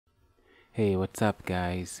Hey, what's up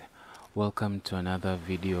guys? Welcome to another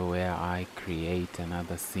video where I create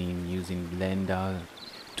another scene using Blender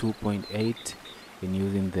 2.8 and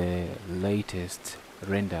using the latest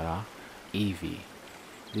renderer Eevee.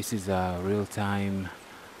 This is a real-time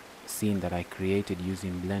scene that I created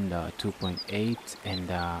using Blender 2.8 and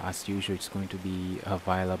as usual it's going to be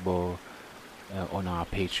available on our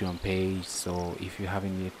Patreon page. So if you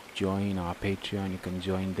haven't yet joined our Patreon, you can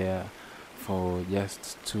join there. For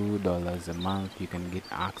just $2 a month you can get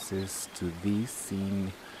access to this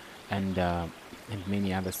scene and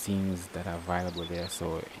many other scenes that are available there,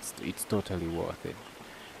 so it's totally worth it.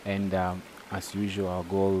 And as usual, our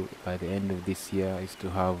goal by the end of this year is to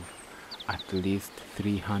have at least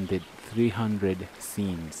 300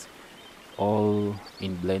 scenes, all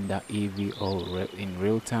in Blender Eevee, all in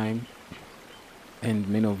real time. And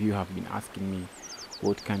many of you have been asking me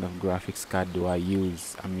what kind of graphics card do I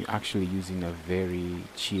use. I'm actually using a very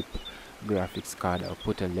cheap graphics card. I'll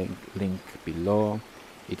put a link below.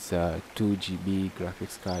 It's a 2 GB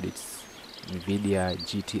graphics card. It's NVIDIA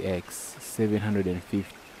GTX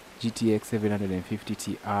 750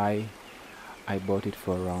 Ti. I bought it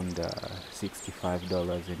for around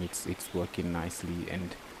 $65 and it's working nicely.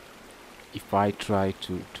 And if I try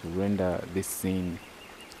to render this scene,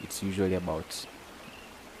 it's usually about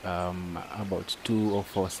 2 or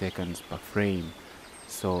 4 seconds per frame,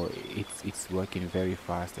 so it's working very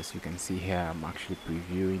fast. As you can see here, I'm actually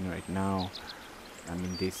previewing right now. I'm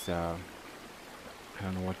in this I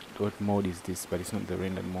don't know what mode is this, but it's not the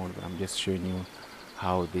rendered mode, but I'm just showing you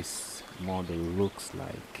how this model looks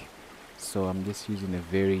like. So I'm just using a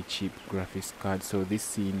very cheap graphics card, so this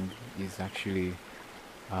scene is actually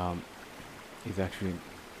not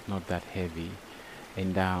that heavy.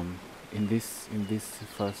 And in this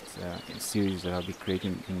first series that I'll be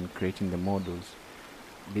creating the models,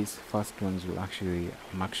 these first ones will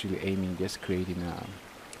I'm actually aiming just creating a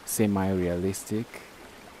semi-realistic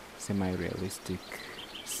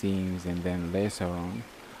scenes, and then later on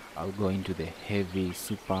I'll go into the heavy,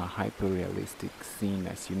 super hyper realistic scene.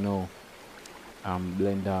 As you know,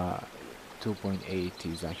 Blender 2.8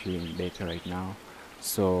 is actually in beta right now,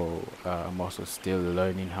 so I'm also still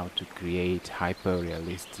learning how to create hyper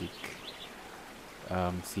realistic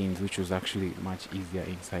scenes, which was actually much easier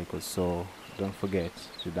in Cycle. So don't forget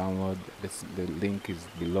to download this. The link is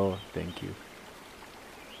below. Thank you.